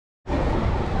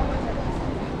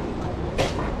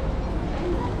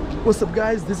What's up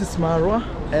guys, this is Marwa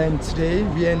and today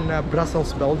we're in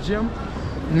Brussels, Belgium.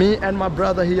 Me and my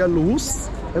brother here, Luis.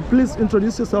 Please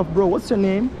introduce yourself, bro. What's your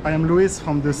name? I am Luis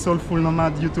from the Soulful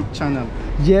Nomad YouTube channel.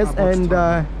 Yes, and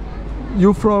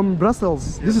you're from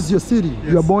Brussels. Yes. This is your city.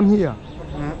 Yes. You are born here.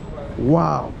 Yeah.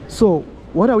 Wow. So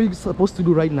what are we supposed to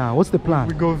do right now? What's the plan?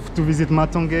 We go to visit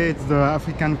Matonge. It's the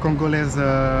African Congolese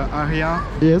area.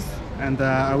 Yes. And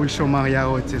I will show Maria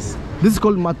how it is. This is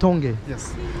called Matonge.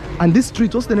 Yes. And this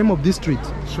street, what's the name of this street?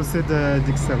 Chaussée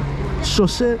d'Ixelles.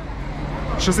 Chaussée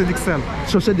d'Ixelles.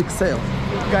 Chaussée d'Ixelles.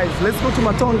 Guys, let's go to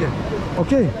Matonge.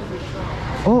 Okay.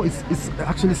 Oh, it's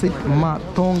actually said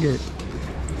Matonge.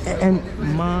 And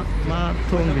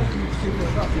Matonge.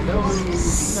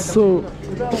 So,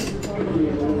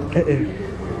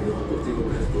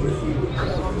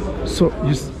 so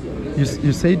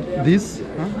you said this?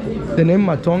 Huh? The name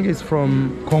Matonge is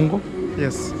from Congo?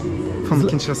 Yes. From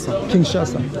Kinshasa.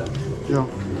 Kinshasa. Yeah.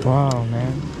 Wow,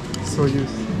 man. So you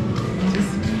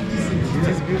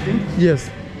this building? Yes.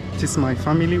 This is my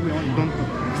family. We don't.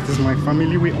 This is my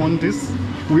family. We own this.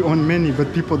 We own many,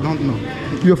 but people don't know.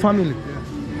 Your family?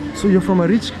 Yeah. So you're from a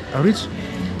rich.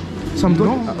 So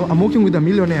I'm working with a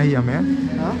millionaire here, man.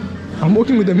 Huh? I'm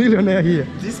working with a millionaire here.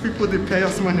 These people, they pay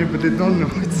us money, but they don't know.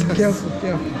 It's careful.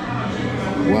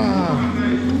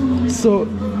 Wow. So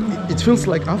it feels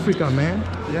like Africa, man.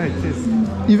 Yeah, it is.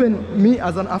 Even me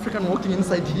as an African walking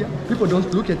inside here, people don't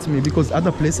look at me because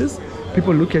other places,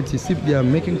 people look at you, see if they are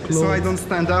making clothes. So I don't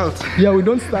stand out. Yeah, we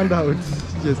don't stand out.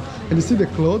 Yes. And you see the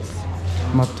clothes?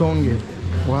 Matonge.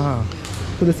 Wow.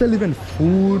 So they sell even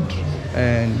food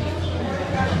and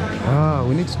wow,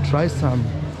 we need to try some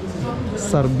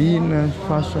sardine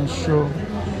fashion show.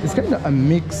 It's kind of a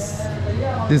mix.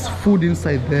 There's food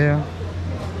inside there.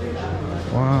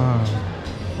 Wow.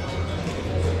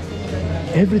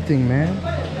 Everything, man.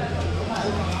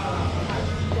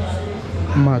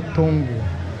 Matonge.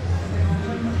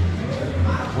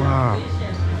 Wow.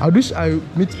 I wish I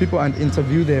meet people and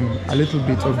interview them a little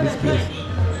bit of this place.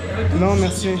 No,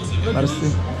 merci.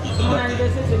 Merci.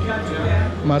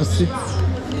 Merci.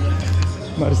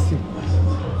 Merci.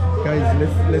 Guys,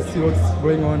 let's see what's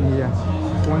going on here.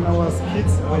 When I was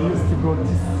kids, I used to go to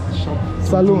this shop to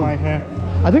Salon. do my hair.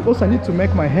 I think also I need to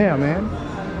make my hair, man.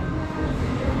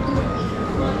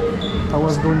 I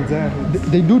was going there.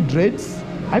 They do dreads.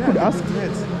 I could ask.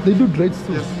 Dreads. They do dreads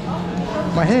too. Yes.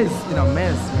 My hair is in a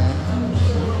mess, man.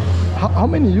 How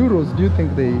many euros do you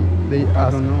think they ask?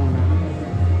 I don't know,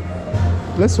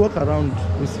 man. Let's walk around.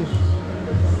 We see.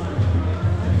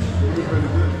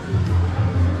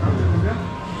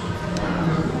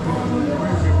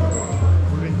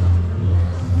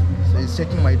 So he's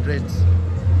checking my dreads.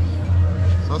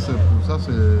 Ça c'est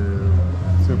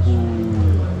pour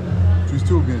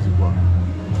twister ou bien c'est quoi?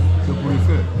 C'est pour le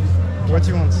faire. What do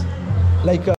you want?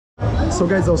 Like, so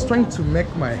guys, I was trying to make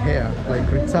my hair,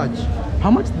 like retouch. How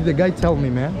much did the guy tell me,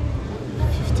 man?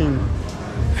 15.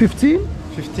 15?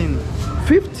 15.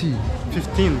 50?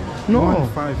 15. No. 1,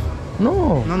 5.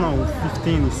 No. No,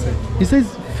 15 he said. He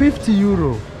says 50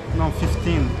 euro. No,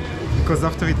 15. Because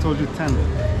after he told you 10.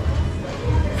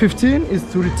 15 is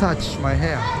to retouch my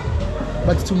hair.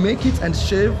 But to make it and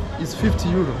shave is 50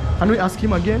 euro. Can we ask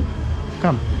him again?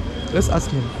 Come, let's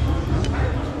ask him.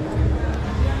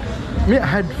 Me, I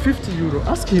had 50 euro.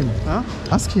 Ask him. Huh?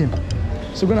 Ask him.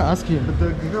 So we're gonna ask him. But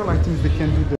the girl, I think they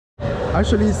can do that.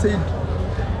 Actually, he said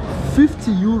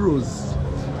 50 euros.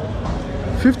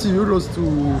 50 euros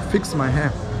to fix my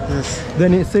hair. Yes.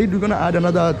 Then he said we're gonna add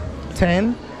another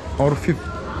 10 or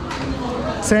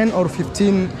 15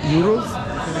 euros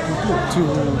to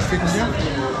fix.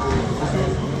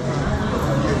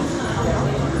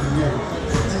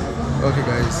 Okay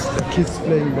guys, the kids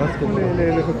playing basketball.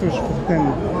 Les retouches pour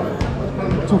 10.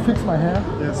 To fix my hair?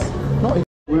 Yes. No.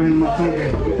 We're in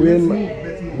Matonge. We're in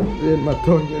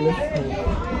Matonge.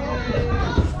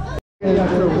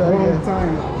 Wrong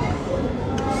time.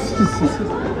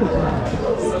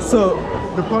 So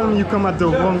the problem, you come at the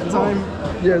wrong time.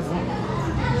 yes.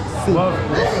 Non.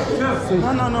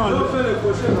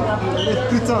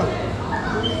 Plus tard.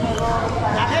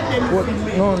 What?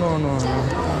 No.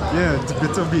 Yeah, it's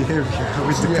better behavior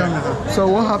with the camera. So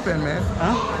what happened, man?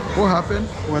 Huh? What happened?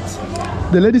 What?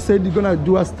 The lady said you're gonna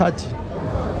do us 30.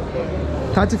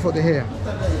 30 for the hair.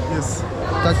 Yes.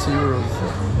 30 euros.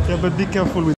 Yeah, but be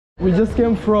careful with. We just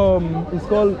came from, it's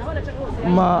called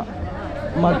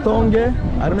Matonge.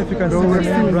 I don't know if you can see the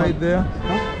name right there.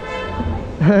 Huh?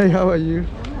 Hey, how are you?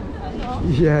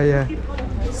 Yeah.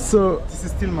 So This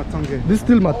is still matonge. this is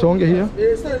still matonge here,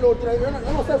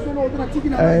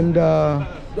 and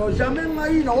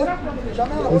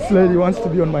this lady wants to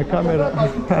be on my camera.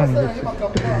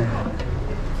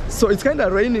 So it's kind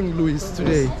of raining, Luis,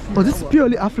 today. But this is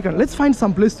purely African. Let's find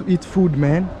some place to eat food,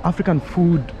 man. African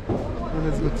food. Yeah,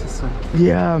 let's go to this one.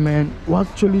 Yeah, man. Well,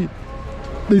 actually,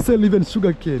 they sell even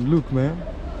sugar cane. Look, man.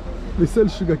 They sell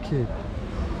sugar cane.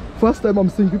 First time I'm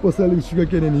seeing people selling sugar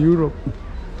cane in Europe.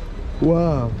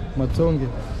 Wow, matonge.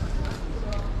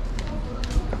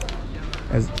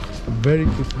 There's a very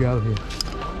cute girl here.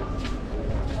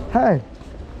 Hi.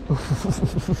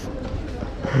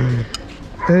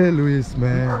 Hey, Luis,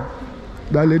 man.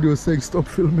 That lady was saying, stop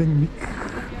filming me.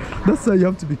 That's why you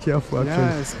have to be careful, actually.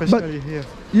 Yeah, especially here.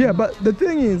 Yeah, but the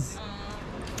thing is,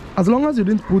 as long as you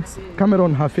didn't put camera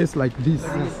on her face like this,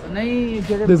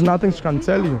 there's nothing she can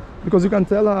tell you. Because you can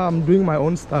tell her I'm doing my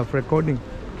own stuff, recording.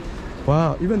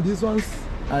 Wow, even these ones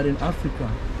are in Africa.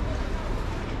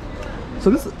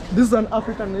 So this is an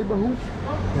African neighborhood.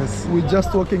 Yes. We're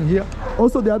just walking here.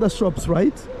 Also the other shops,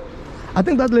 right? I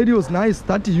think that lady was nice,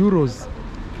 30 euros.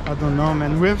 I don't know,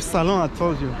 man. We have salon, I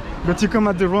told you. But you come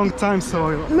at the wrong time,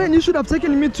 so... Man, you should have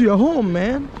taken me to your home,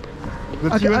 man.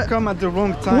 But you have come at the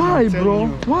wrong time. Why, I'm telling bro?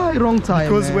 you. Why wrong time?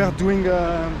 Because man? we are doing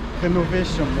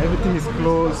renovation. Everything is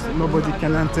closed. Nobody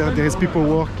can enter. There is people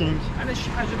working.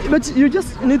 But you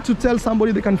just need to tell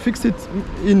somebody they can fix it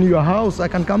in your house. I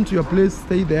can come to your place,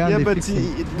 stay there. Yeah, and they but fix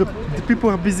it. the people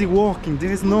are busy working.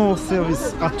 There is no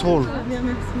service at all.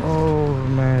 Oh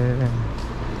man.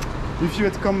 If you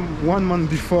had come 1 month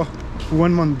before,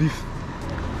 1 month before.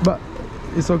 But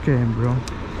it's okay, bro.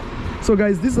 So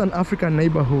guys, this is an African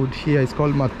neighborhood here. It's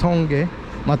called Matonge.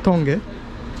 Matonge.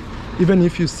 Even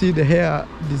if you see the hair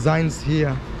designs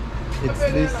here, it's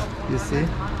this, you see,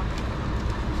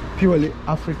 purely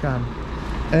African.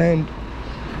 And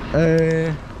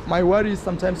my worry is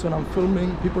sometimes when I'm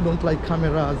filming, people don't like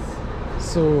cameras.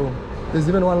 So there's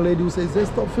even one lady who says, hey,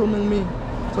 stop filming me.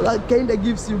 So that kind of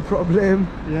gives you problem.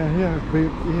 Yeah, but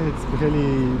here it's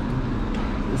really,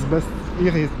 it's best.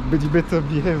 Here but you better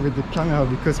behave with the camera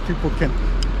because people can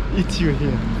eat you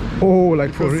here. Oh,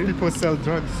 like for because real? people sell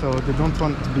drugs, so they don't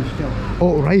want to be filmed.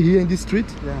 Oh, right here in this street?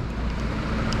 Yeah.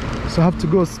 So I have to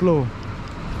go slow.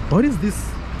 What is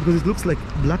this? Because it looks like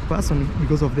black person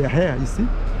because of their hair, you see?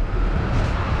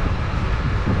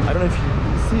 I don't know if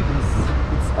you see this.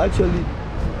 It's actually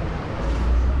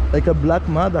like a black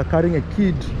mother carrying a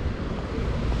kid.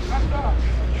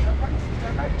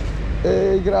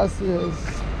 Hey, gracias.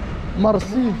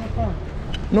 Merci.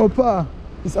 No pa.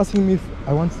 He's asking me if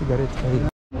I want cigarette.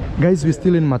 Guys, we're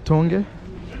still in Matonge.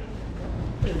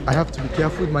 I have to be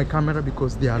careful with my camera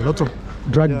because there are a lot of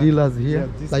drug dealers here.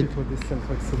 Yeah, these like people, they sell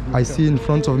drugs, so be I see in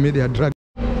front of me, they are drug.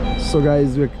 So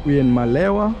guys, we're in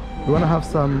Malewa. We want to have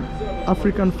some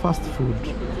African fast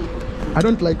food. I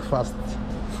don't like fast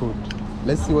food.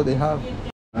 Let's see what they have.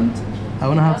 And I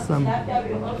want to have some.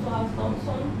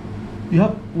 You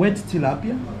have wet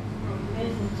tilapia?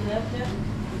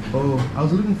 Oh, I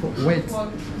was looking for wet.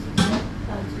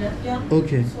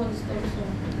 Okay.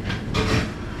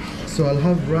 So I'll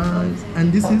have rice,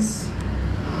 and this is.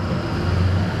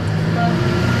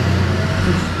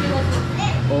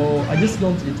 Oh, I just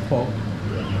don't eat pork.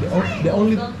 The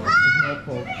only is not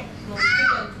pork.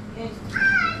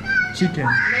 Chicken.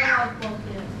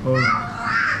 Oh.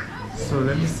 So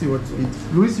let me see what to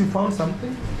eat. Luis, you found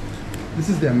something? This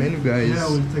is their menu, guys. Yeah,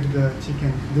 we'll take the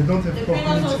chicken. They don't have pork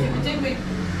on it. Take with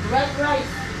red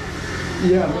rice.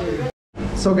 Yeah.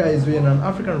 So guys, we're in an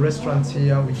African restaurant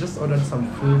here. We just ordered some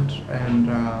food and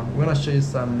we're gonna show you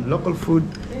some local food.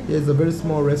 Here's a very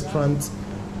small restaurant.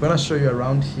 We're gonna show you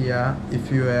around here.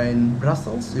 If you are in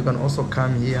Brussels, you can also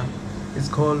come here. It's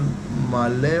called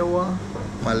Malewa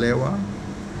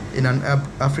in an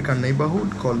African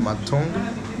neighborhood called Matonge.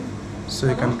 So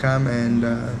you can come and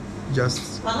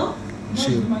just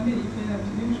chill.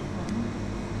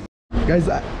 Guys,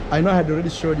 I know I had already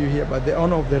showed you here, but the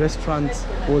owner of the restaurant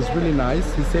was really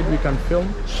nice. He said we can film.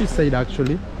 She said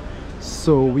actually.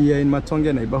 So we are in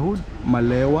Matonge neighborhood,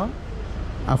 Malewa,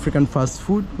 African fast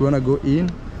food. We wanna go in.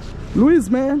 Luis,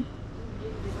 man.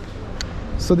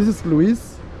 So this is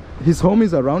Luis. His home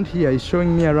is around here. He's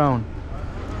showing me around.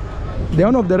 The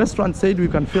owner of the restaurant said we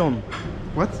can film.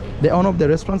 What? The owner of the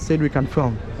restaurant said we can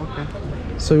film. Okay.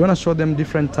 So we wanna show them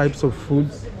different types of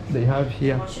foods they have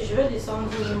here.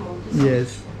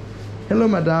 Yes. Hello,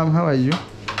 madam. How are you?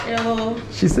 Hello.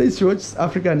 She says she watches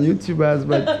African YouTubers,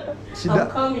 but she I'm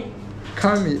coming.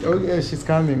 Coming. Okay, she's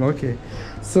coming. Okay.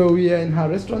 So we are in her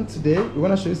restaurant today. We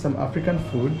want to show you some African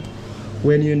food.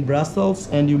 When you're in Brussels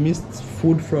and you missed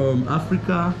food from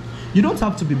Africa, You don't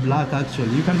have to be black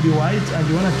actually. You can be white and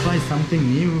you want to try something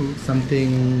new,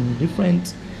 something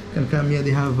different. You can come here.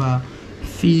 They have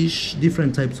fish,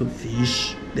 different types of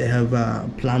fish. They have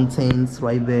plantains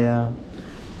right there.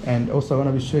 And also I'm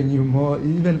going to be showing you more.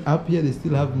 Even up here they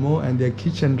still have more, and their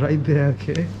kitchen right there,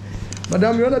 okay?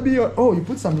 Madam, you want to be your... Oh, you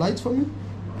put some lights for me?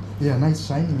 Yeah, nice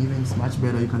shining even. It's much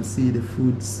better. You can see the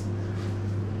foods.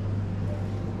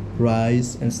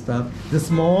 Rice and stuff. The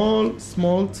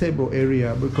small table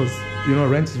area, because you know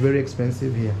rent is very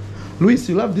expensive here. Luis,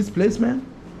 you love this place, man?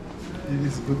 It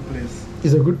is a good place.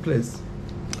 It's a good place.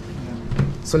 Yeah.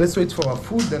 So let's wait for our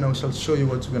food, then I shall show you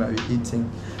what we're gonna be eating.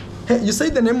 Hey, you say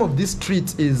the name of this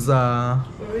street is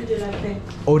Rue de la Paix.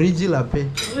 Rue de la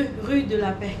Paix. Rue de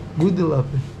la Paix. Rue de la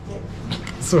Paix.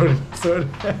 Sorry.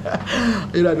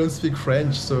 You know, I don't speak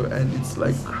French, so and it's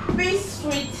like Peace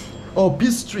Street. oh,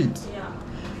 Peace Street. Yeah.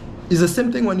 It's the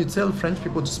same thing when you tell French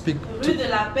people to speak Rue de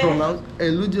la Paix. pronounce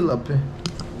Rue de la Paix.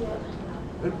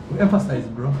 Emphasize,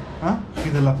 bro. Huh?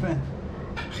 Rue de la Paix.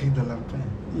 Rue de la Paix.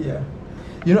 Yeah.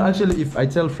 You know, actually, if I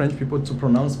tell French people to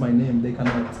pronounce my name, they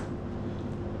cannot.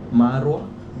 Marwa?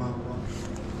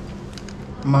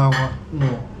 Marwa.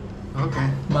 No. Okay.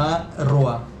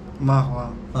 Marwa.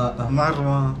 Marwa.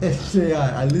 Marwa.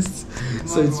 Yeah, at least.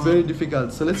 So it's very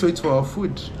difficult. So let's wait for our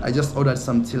food. I just ordered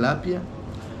some tilapia.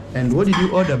 And what did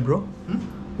you order, bro?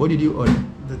 What did you order?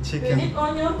 The You chicken. need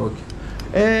onion?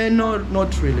 Okay. No,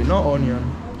 not really. No onion.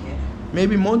 Okay.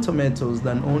 Maybe more tomatoes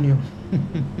than onion.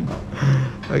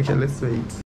 Okay, let's wait.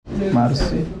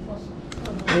 Marcy.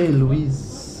 Hey,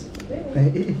 Louise.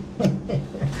 Hey.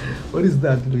 What is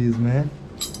that, Louise, man?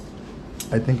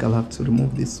 I think I'll have to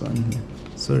remove this one here.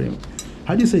 Sorry.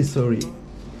 How do you say sorry?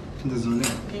 Désolé.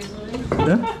 Désolé.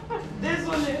 Huh?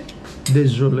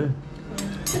 Désolé.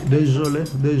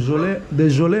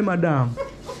 Désolé, madame.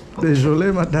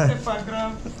 Désolé, madame. C'est pas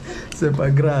grave. C'est pas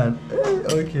grave.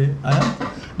 Okay.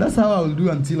 That's how I'll do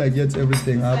until I get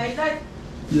everything up. Like that.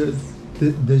 Yes.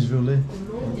 Désolé.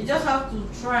 You just have to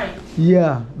try.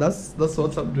 Yeah, that's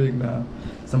what I'm doing now.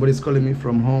 Somebody's calling me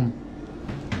from home.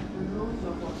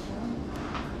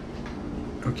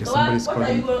 Okay, So somebody's what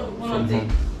are you calling going from to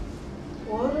take?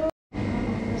 home. Water?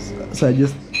 So I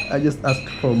just asked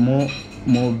for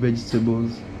more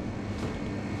vegetables,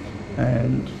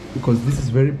 and because this is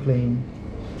very plain,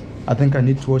 I think I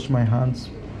need to wash my hands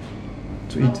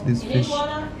to eat this You need fish.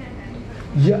 water?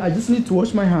 Yeah, I just need to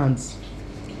wash my hands.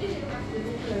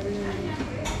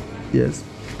 Yes.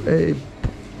 Hey,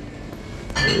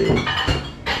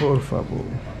 por favor.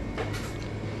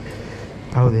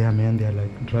 Oh, they are, man. They are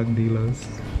like drug dealers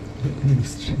in the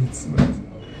streets. But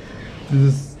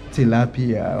this is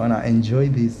tilapia. I wanna enjoy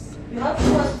this. You have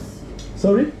sweats.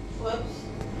 Sorry? Sweats.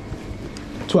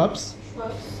 Twaps?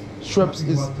 Sweats. Schweppes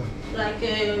is. Water. Like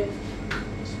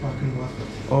Sparkling water.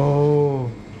 Oh.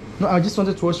 No, I just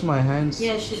wanted to wash my hands.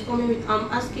 yeah, she's coming with. I'm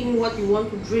asking what you want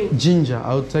to drink. Ginger.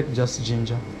 I'll take just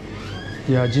ginger.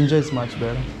 Yeah, ginger is much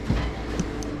better.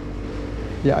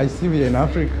 Yeah, I see we in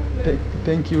Africa.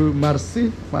 Thank you.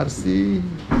 Merci. Merci,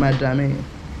 madame.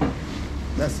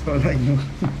 That's all I know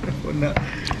for now.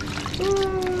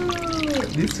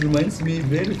 This reminds me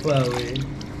very far away.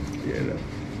 Yeah,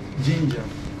 ginger.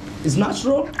 It's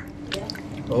natural? Yeah.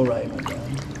 All right, madam.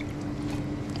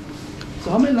 So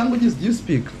how many languages do you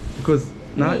speak? Because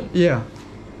now, Me? yeah.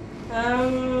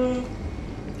 3,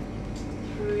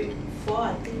 4,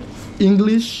 I think.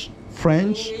 English,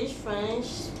 French. English, French,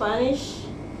 Spanish,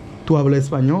 Tu hablas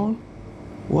español?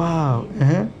 Wow.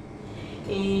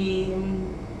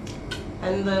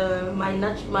 and my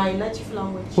native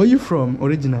language. Where are you from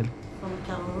originally? From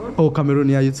Cameroon. Oh, Cameroon.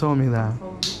 Yeah, you told me that.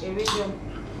 From a region.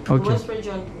 Okay. West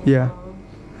region. in Yeah. Cameroon.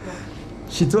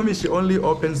 She told me she only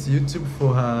opens YouTube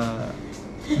for her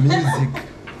music.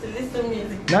 To listen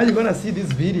music. Now you're gonna see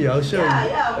this video. I'll show Yeah, you.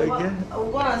 yeah. Okay.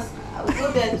 I'll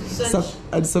go there to search.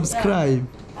 And subscribe.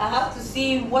 I have to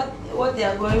see what they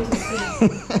are going to see.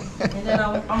 And then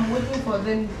I'm waiting for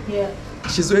them here.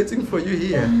 She's waiting for you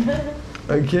here.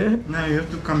 Okay. Now you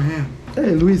have to come here.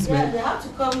 Hey, Luis, Yeah, man. they have to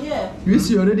come here. Luis,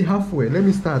 you're already halfway. Let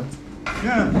me start.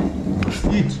 Yeah.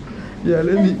 Eat. Yeah,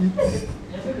 let me eat.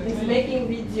 He's making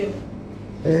video.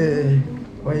 Hey,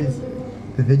 why is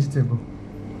the vegetable?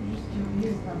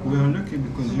 We are lucky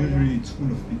because usually it's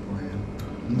full of people here.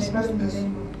 This business.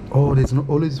 Oh, there's not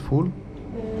always full.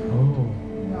 Oh.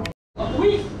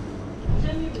 Oui.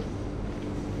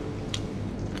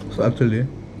 So actually,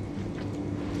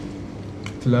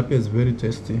 tilapia is very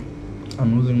tasty.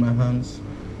 I'm losing my hands.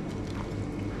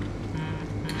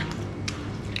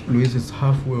 Luis is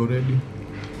halfway already.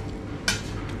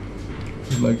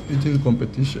 It's like eating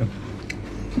competition.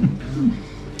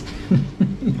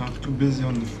 You are too busy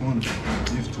on the phone. You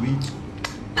have to eat.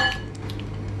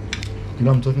 You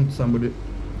know, I'm talking to somebody.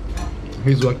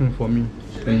 He's working for me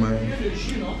in my.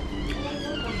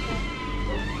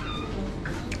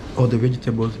 Oh, the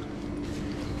vegetables.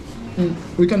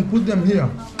 We can put them here,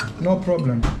 no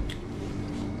problem.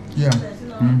 Yeah.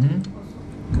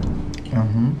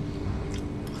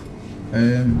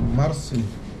 Merci.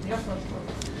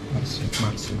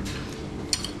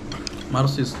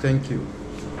 Merci, thank you.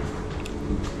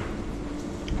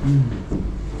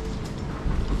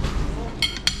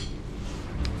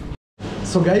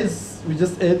 So guys, we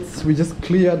just ate, we just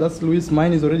cleared. That's Luis.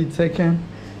 Mine is already taken.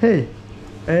 Hey,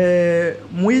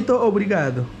 muito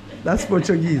obrigado. That's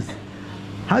Portuguese.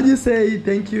 How do you say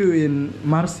thank you in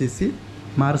merci? See?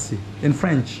 Merci. In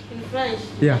French. In French.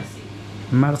 Yeah.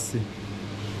 Merci.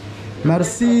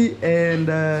 Merci and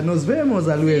nos vemos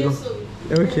luego.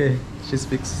 Okay. She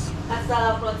speaks. Hasta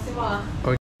la próxima.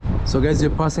 Okay. So guys, you're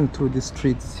passing through the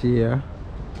streets here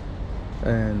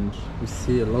and we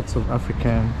see lots of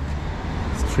African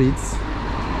streets.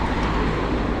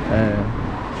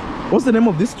 What's the name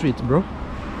of this street, bro?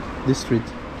 This street?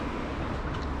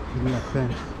 La Pen.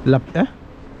 La Pen?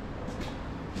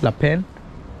 La Pen.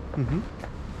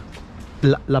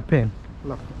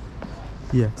 La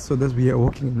Yeah, so that's we are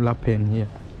walking in La Pen here.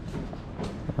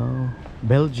 Oh,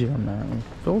 Belgium, man.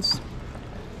 Feels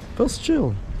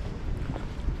chill.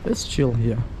 Let's chill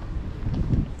here.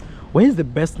 Where is the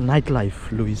best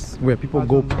nightlife, Luis? Where people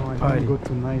go party? I don't go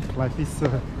to nightlife.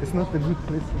 It's not a good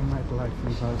place for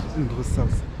nightlife in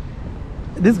Brussels.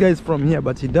 This guy is from here,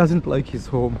 but he doesn't like his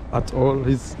home at all.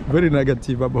 He's very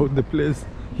negative about the place.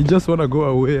 He just wanna go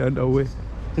away and away.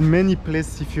 In many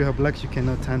places, if you are black, you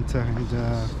cannot enter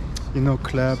and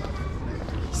club.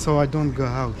 So I don't go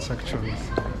out actually.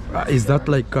 Is that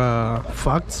like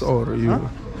facts or you? Huh?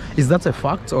 Is that a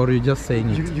fact or you just saying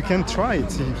it? You can try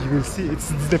it. You will see. It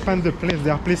depends the place.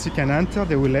 There are places you can enter.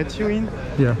 They will let you in.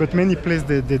 Yeah. But many places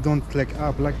they don't like.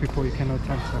 Black people you cannot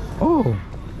enter. Oh.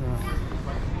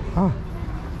 Yeah.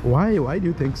 Why do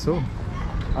you think so?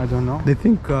 I don't know. They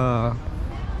think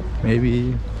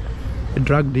maybe a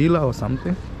drug dealer or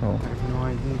something. Oh. I have no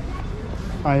idea.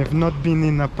 I have not been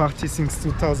in a party since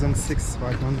 2006, so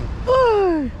I don't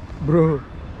know. Bro.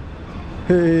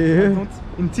 Hey.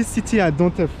 In this city, I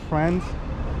don't have friends.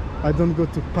 I don't go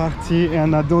to party,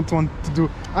 and I don't want to do.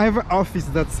 I have an office.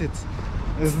 That's it.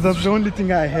 That's the only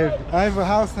thing I have. I have a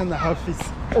house and an office,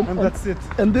 and that's it.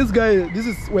 And this guy, this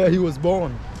is where he was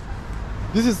born.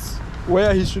 This is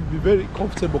where he should be very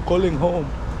comfortable calling home.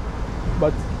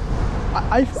 But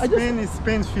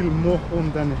Spain feel more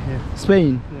home than here.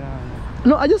 Spain. Yeah.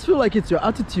 No, I just feel like it's your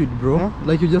attitude, bro. Huh?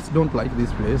 Like you just don't like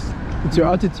this place. It's your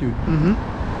attitude.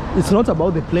 It's not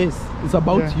about the place. It's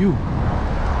about you.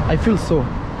 I feel so.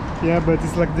 Yeah, but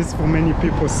it's like this for many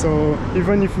people. So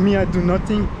even if me, I do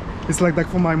nothing, it's like that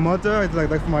for my mother. It's like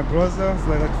that for my brother. It's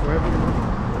like that for everyone.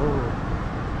 Oh,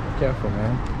 careful,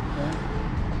 man. Yeah.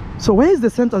 So where is the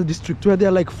Central District where there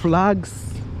are like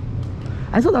flags?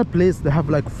 I saw that place. They have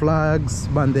like flags,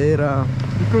 bandera.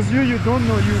 Because you don't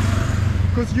know you.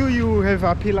 Because you have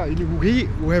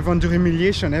we have under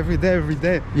humiliation every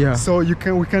day. Yeah. So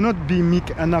we cannot be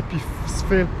make an happy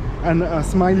face and a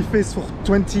smiley face for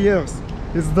 20 years.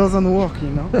 It doesn't work,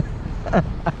 you know.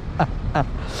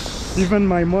 Even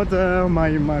my mother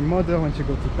when she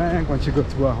go to bank, when she go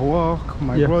to her work,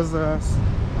 my brothers,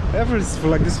 everything's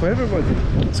like this for everybody.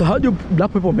 So how do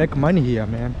black people make money here,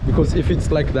 man? Because if it's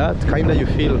like that, kinda you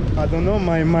feel. I don't know.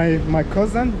 My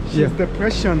cousin, she's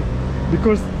depression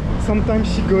because. Sometimes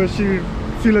she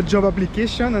fill a job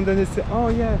application and then they say, oh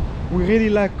yeah, we really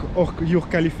like your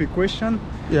qualification.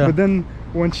 Yeah. But then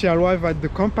when she arrives at the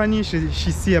company, she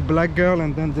see a black girl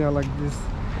and then they're like this,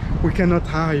 we cannot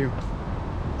hire you.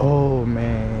 Oh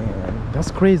man,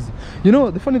 that's crazy. You know,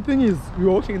 the funny thing is we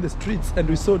were walking in the streets and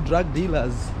we saw drug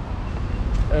dealers.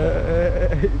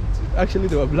 Actually,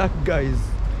 they were black guys.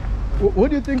 What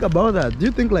do you think about that? Do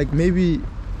you think like maybe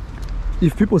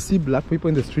if people see black people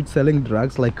in the street selling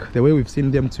drugs like the way we've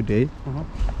seen them today,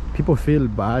 people feel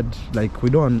bad, like we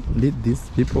don't need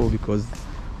these people because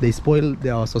they spoil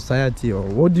our society? Or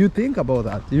what do you think about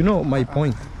that? You know my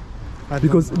point.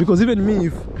 Because even me,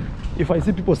 if I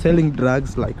see people selling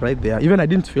drugs like right there, even I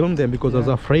didn't film them because I was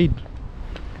afraid.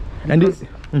 Because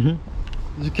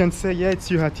you can say, yeah, it's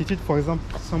your attitude. For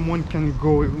example, someone can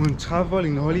go and travel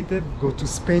in holiday, go to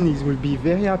Spain, he will be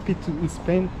very happy in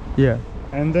Spain. Yeah.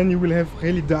 And then you will have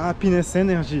really the happiness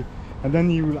energy, and then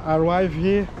you will arrive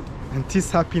here and this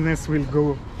happiness will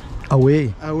go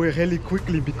away really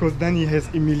quickly because then he has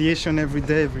humiliation every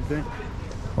day.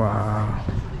 Wow.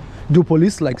 Do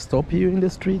police like stop you in the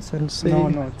streets and say?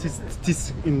 No,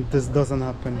 this doesn't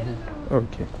happen here.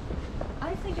 Okay.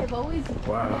 I think I've always.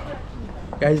 Wow.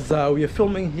 Guys, we are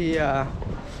filming here.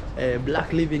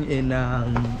 Black living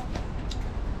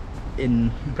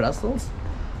in Brussels.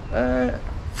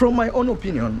 From my own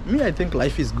opinion, I think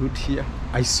life is good here.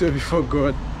 I swear before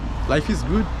God, life is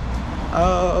good.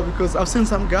 Because I've seen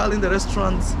some girl in the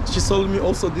restaurant. She sold me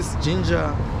also this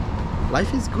ginger.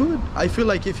 Life is good. I feel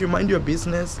like if you mind your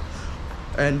business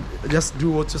and just do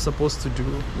what you're supposed to do,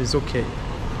 it's okay.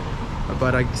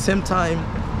 But at the same time,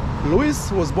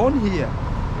 Luis was born here.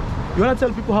 You want to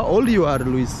tell people how old you are,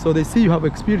 Luis, so they see you have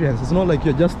experience. It's not like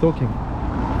you're just talking.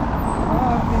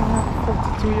 I've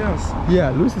been here 42 years. Yeah,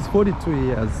 Luis is 42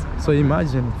 years. So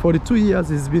imagine, 42 years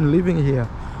he's been living here.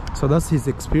 So that's his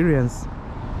experience.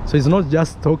 So he's not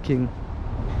just talking.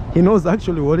 He knows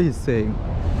actually what he's saying.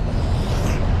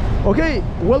 Okay,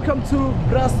 welcome to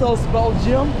Brussels,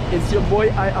 Belgium. It's your boy,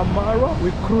 I Amara. We're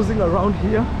cruising around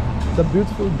here. The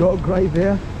beautiful dog right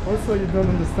there. Also, you don't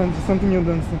understand something you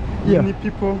don't understand. Yeah. Many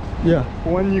people, Yeah,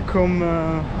 when you come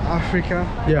Africa,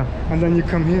 yeah. and then you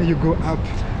come here, you go up.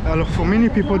 For many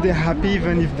people, they're happy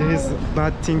even if there is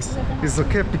bad things. It's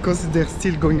okay because they're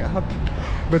still going up.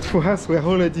 But for us, we're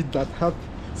already that up.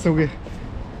 So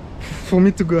for me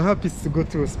to go up is to go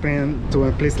to Spain, to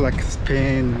a place like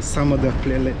Spain, some other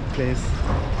place.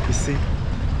 You see,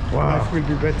 Wow. life will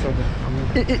be better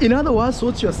then. In other words,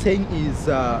 what you're saying is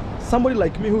somebody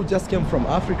like me who just came from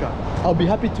Africa, I'll be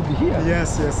happy to be here.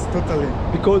 Yes, totally.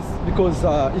 Because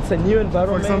it's a new For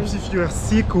environment. example, if you are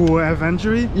sick or have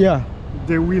injury, Yeah,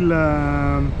 they will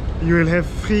you will have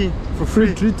free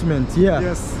treatment. Yeah.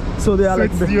 Yes. So they are So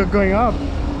like, you're going up.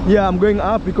 yeah, I'm going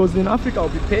up because in Africa I'll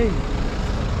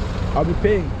be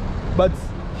paying. But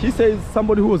he says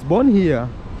somebody who was born here.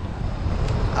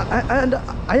 And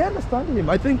I understand him.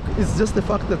 I think it's just the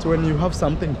fact that when you have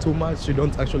something too much, you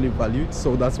don't actually value it.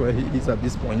 So that's where he is at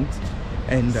this point.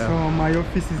 And So my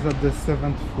office is at the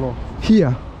 7th floor.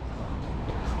 here.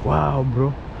 Wow,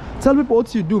 bro. Tell people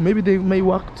what you do. Maybe they may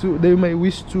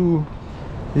wish to,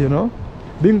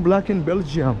 being black in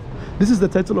Belgium. This is the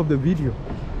title of the video.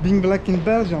 Being black in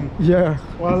Belgium. Yeah.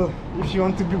 Well, if you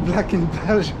want to be black in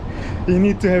Belgium, you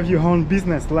need to have your own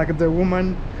business. Like the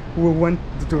woman who went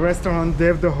to the restaurant, they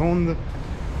have their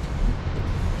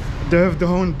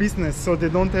own business, so they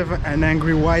don't have an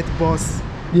angry white boss.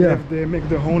 Yeah. They make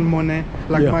their own money.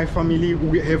 Like Yeah. my family,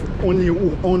 we have only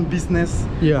our own business.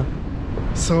 Yeah.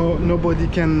 So nobody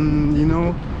can,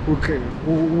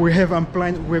 we have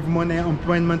money,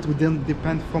 employment. We don't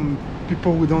depend from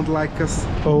people who don't like us.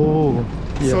 Oh.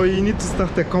 Yeah. So you need to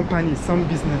start a company, some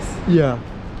business. Yeah.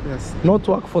 Yes. Not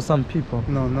work for some people.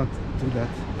 No, not do that.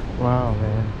 Wow,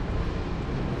 man.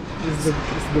 It's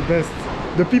the best.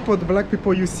 The black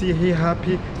people you see here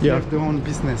happy, they Yeah. have their own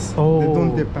business. Oh. They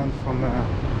don't depend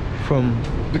from.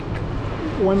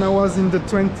 When I was in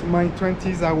my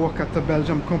 20s, I worked at a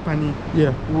Belgium company.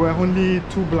 Yeah. We were only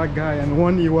 2 black guys, and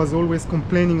one he was always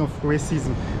complaining of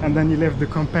racism, and then he left the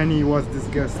company. He was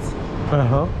disgusted.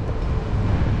 Uh-huh.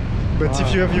 But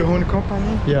if you have your own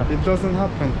company, Yeah. it doesn't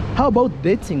happen. How about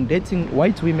dating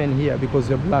white women here because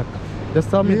you're black? Just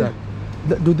tell me Yeah.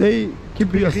 that. Do they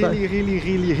keep you aside?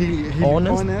 Really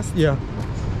honest. Yeah.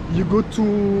 You go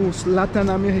to Latin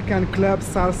American club,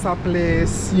 salsa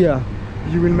place. Yeah.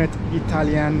 You will meet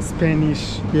Italian,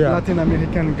 Spanish, Yeah. Latin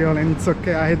American girl, and it's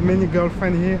okay. I had many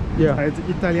girlfriends here. Yeah. I had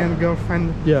Italian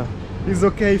girlfriend. Yeah. It's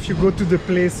okay if you go to the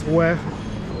place where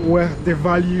they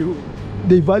value.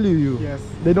 They value you. Yes.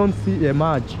 They don't see a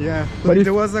much. Yeah. But But if-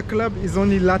 there was a club. It's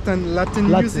only Latin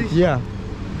music. Yeah.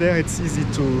 There it's easy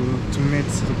to meet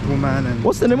the woman and.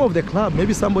 What's the name of the club?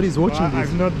 Maybe somebody's watching Well, this.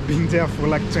 I've not been there for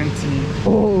like 20.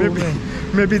 Oh, maybe, man.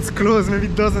 maybe it's closed. Maybe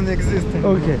it doesn't exist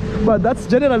anymore. Okay, but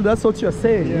that's what you're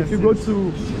saying. Yes, if you go yes.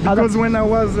 to Because when I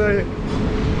was,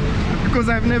 because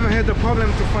I've never had a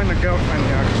problem to find a girlfriend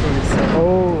here actually. So.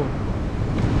 Oh,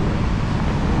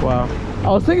 wow. I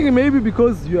was thinking maybe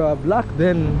because you are black,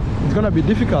 then it's gonna be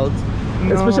difficult,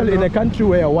 No, especially in no. a country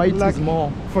where white Like, is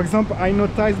more. For example, I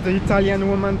noticed the Italian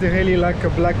woman, they really like a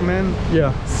black man,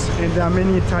 Yeah. and there are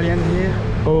many Italian here,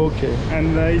 Okay.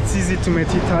 and it's easy to meet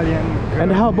Italian.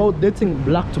 And how about dating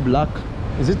black to black?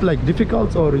 Is it like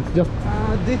difficult or it's just?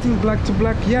 Dating black to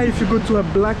black? Yeah, if you go to a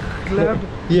black club,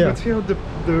 Yeah. but here the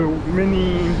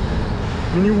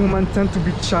many women tend to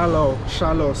be shallow,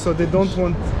 so they don't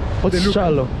want. What's they look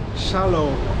shallow? Shallow.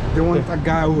 They want a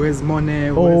guy who has money,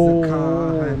 who has a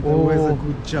car, and who has a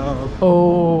good job.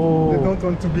 Oh. They don't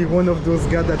want to be one of those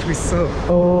guys that we saw.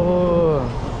 Oh.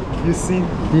 You see?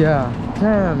 Yeah.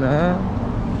 Damn, man.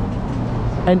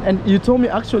 And you told me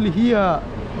actually here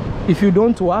if you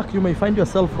don't work, you may find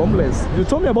yourself homeless. You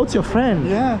told me about your friend.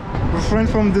 Yeah, a friend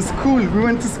from the school. We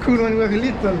went to school when we were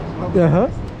little.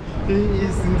 He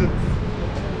is in the...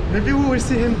 Maybe we will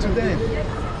see him today.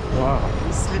 Wow.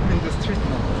 He sleeps in the street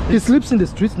now. He sleeps in the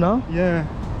street now? Yeah.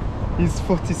 He's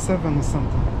 47 or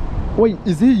something. Wait,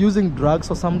 is he using drugs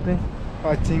or something?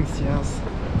 I think yes.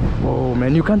 Oh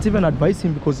man, you can't even advise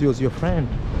him because he was your friend.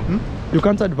 You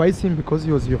can't advise him because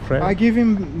he was your friend. I give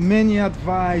him many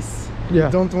advice. Yeah.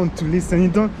 He don't want to listen. He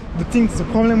don't. The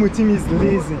problem with him is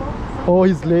lazy. Oh,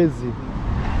 he's lazy.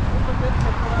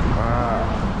 Wow.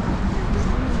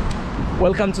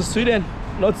 Welcome to Sweden.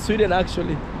 Not Sweden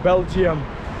actually, Belgium.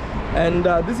 And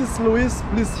this is Luis.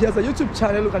 Please, he has a YouTube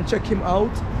channel. You can check him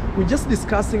out. We're just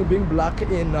discussing being black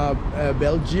in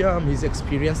Belgium, his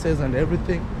experiences and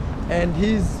everything. And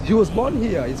he was born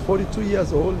here. He's 42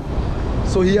 years old.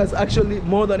 So he has actually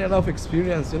more than enough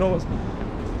experience. You know,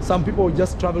 some people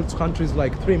just travel to countries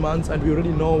like 3 months and we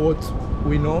already know what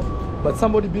we know. But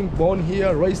somebody being born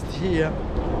here, raised here,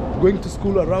 going to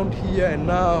school around here, and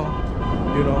now,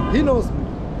 you know, he knows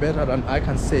better than I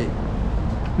can say.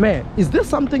 Man, is there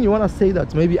something you want to say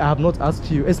that maybe I have not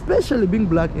asked you, especially being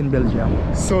black in Belgium?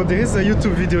 So there is a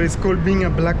YouTube video, it's called Being a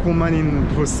Black Woman in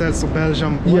Brussels or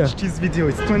Belgium. Watch this video,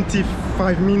 it's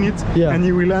 25 minutes and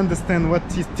you will understand what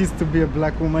it is to be a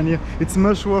black woman here. It's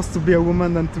much worse to be a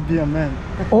woman than to be a man.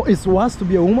 Oh, it's worse to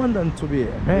be a woman than to be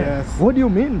a man? Yes. What do you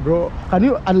mean, bro? Can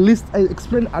you at least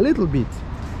explain a little bit?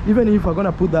 Even if we're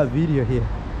gonna put that video here.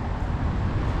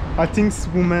 I think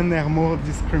women are more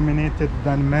discriminated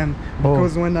than men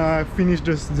because when I finished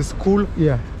the school,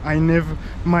 I never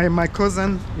my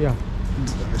cousin,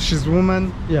 she's a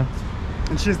woman,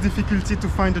 and she has difficulty to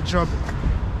find a job.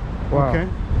 Wow. Okay,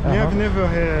 I have never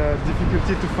had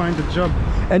difficulty to find a job.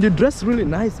 And you dress really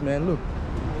nice, man. Look,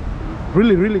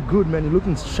 really good, man. You're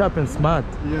looking sharp and smart.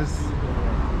 Yes.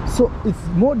 So it's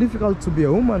more difficult to be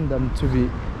a woman than to be.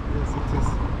 Yes, it is.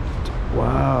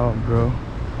 Wow, bro.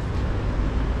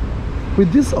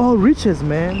 With this all riches,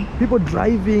 man, people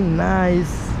driving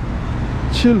nice,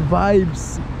 chill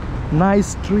vibes, nice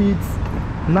streets,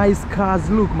 nice cars.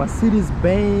 Look, Mercedes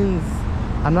Benz,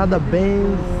 another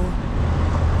Benz,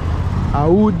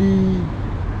 Audi,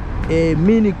 a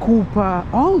Mini Cooper,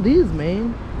 all these,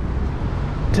 man.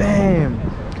 Damn.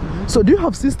 So do you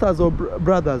have sisters or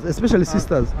brothers, especially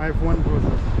sisters? I have one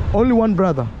brother. Only one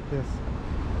brother? Yes.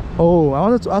 Oh, I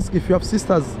wanted to ask if you have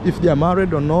sisters, if they are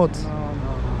married or not. No.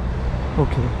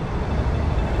 Okay.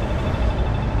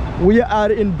 We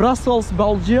are in Brussels,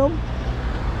 Belgium,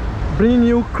 bringing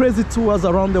you crazy tours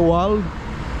around the world.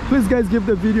 Please guys, give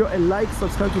the video a like,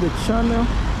 subscribe to the channel.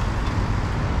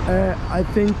 I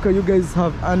think you guys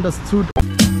have understood.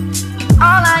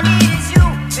 All I need is you,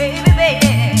 baby, baby.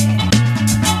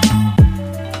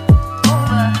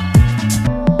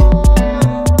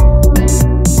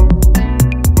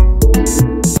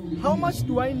 How much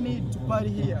do I need to party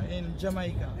here in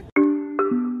Jamaica?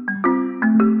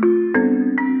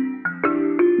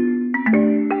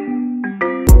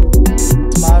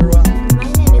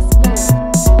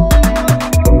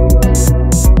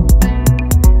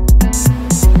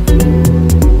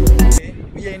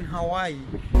 Hawaii.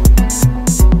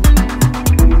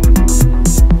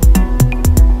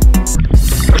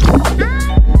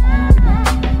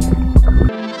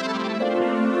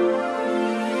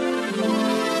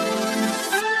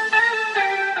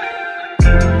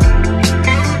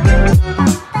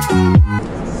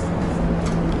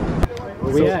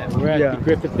 We're at the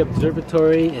Griffith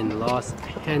Observatory in Los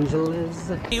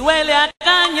Angeles.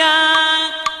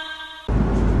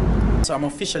 So I'm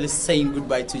officially saying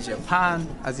goodbye to Japan.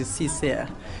 As you see here,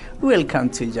 welcome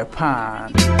to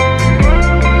Japan.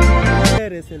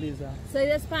 ¿Eres, Elisa? Soy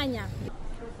de España.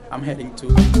 I'm heading to